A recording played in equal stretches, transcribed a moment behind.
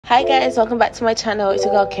Hi guys, welcome back to my channel. It's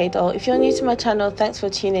your girl K.DOLL. If you're new to my channel, thanks for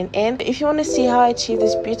tuning in. If you want to see how I achieve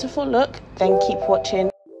this beautiful look, then keep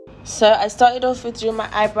watching. So I started off with doing my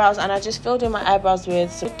eyebrows, and I just filled in my eyebrows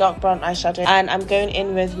with some dark brown eyeshadow, and I'm going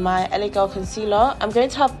in with my LA Girl concealer. I'm going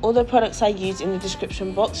to have all the products I use in the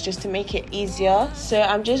description box just to make it easier. So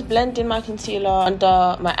I'm just blending my concealer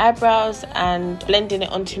under my eyebrows and blending it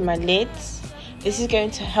onto my lids. This is going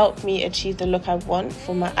to help me achieve the look I want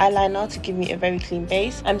for my eyeliner to give me a very clean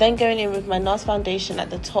base. I'm then going in with my Nars foundation at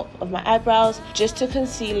the top of my eyebrows just to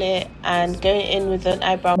conceal it, and going in with an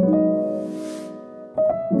eyebrow.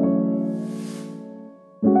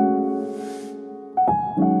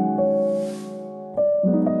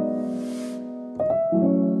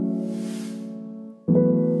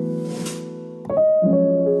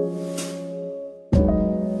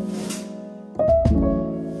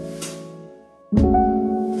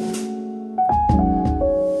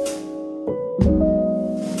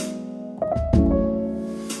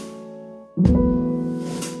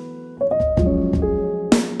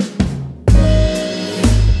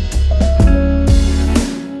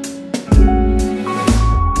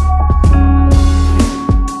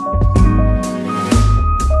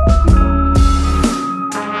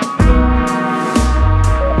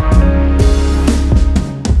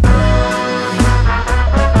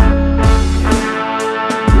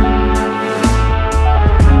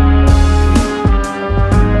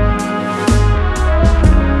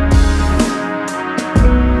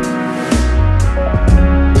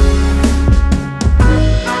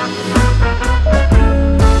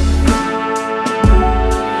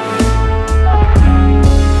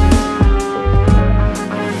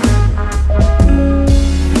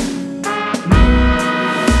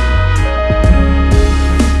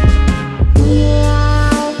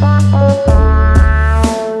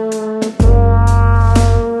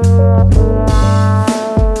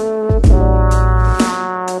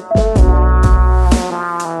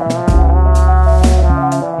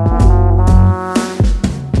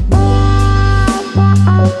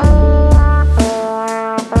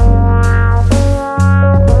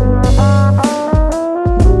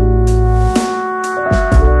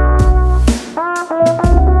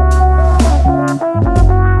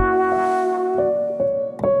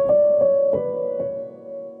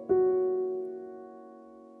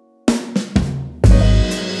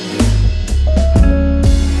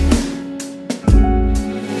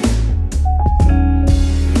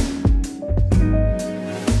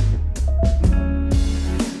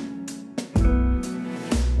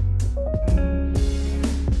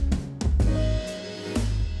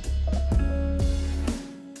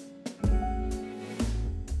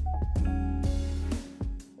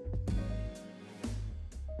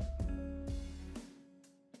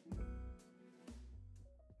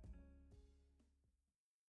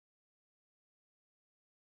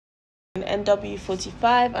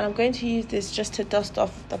 NW45, and I'm going to use this just to dust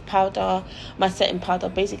off the powder, my setting powder,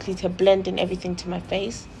 basically to blend in everything to my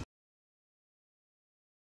face.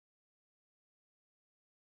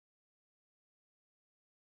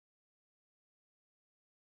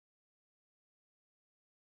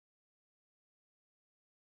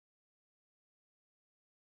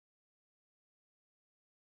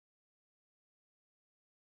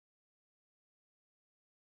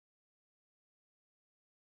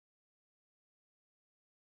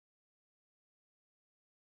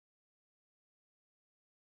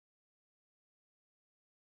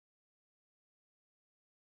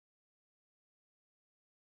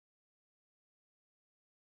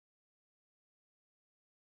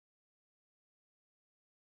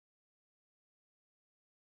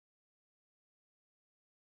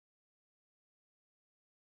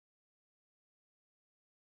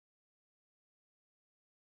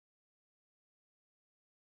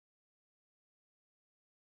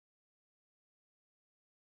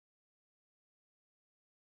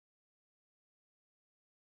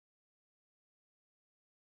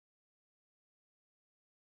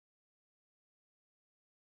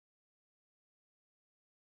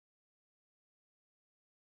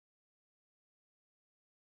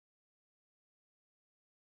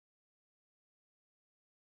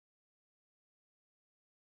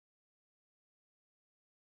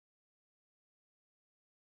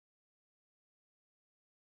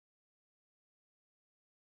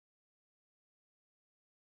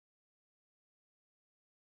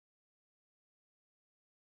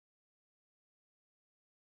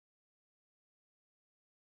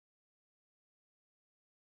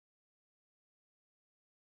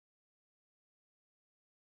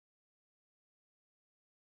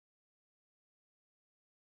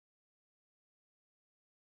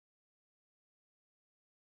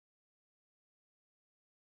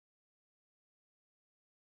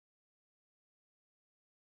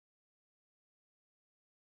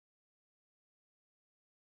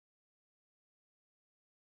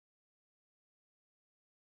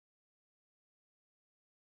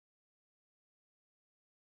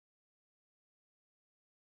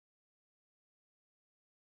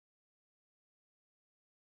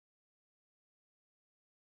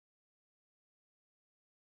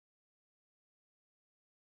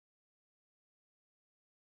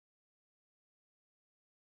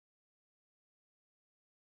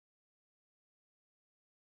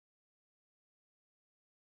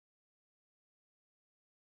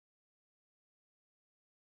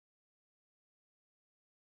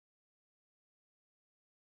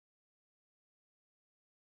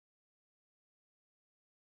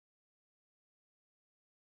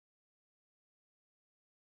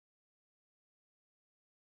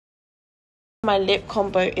 my lip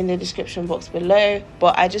combo in the description box below,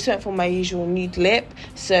 but I just went for my usual nude lip,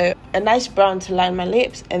 so a nice brown to line my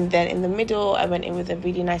lips, and then in the middle I went in with a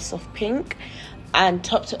really nice soft pink and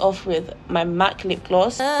topped it off with my MAC lip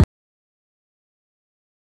gloss.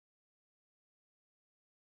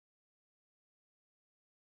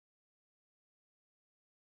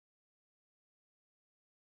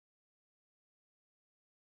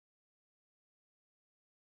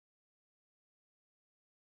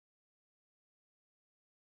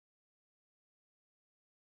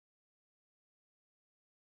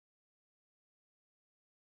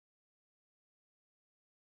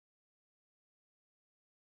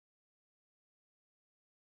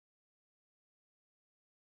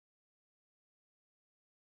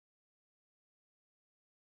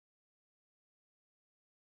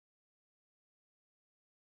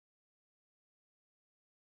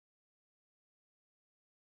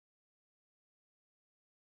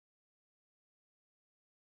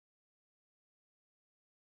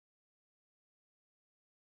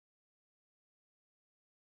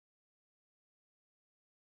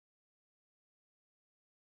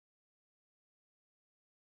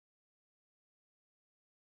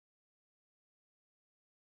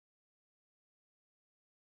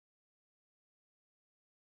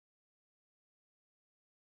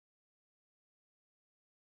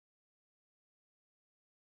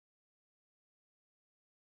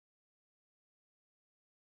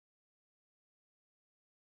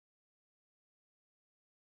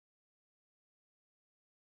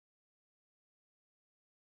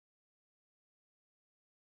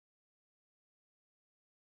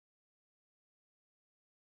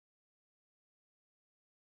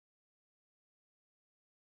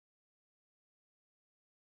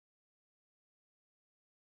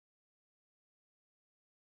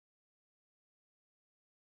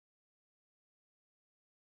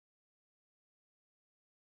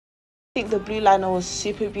 I think the blue liner was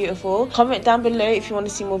super beautiful. Comment down below if you want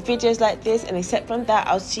to see more videos like this, and except from that,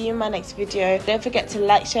 I'll see you in my next video. Don't forget to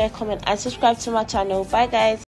like, share, comment and subscribe to my channel. Bye guys.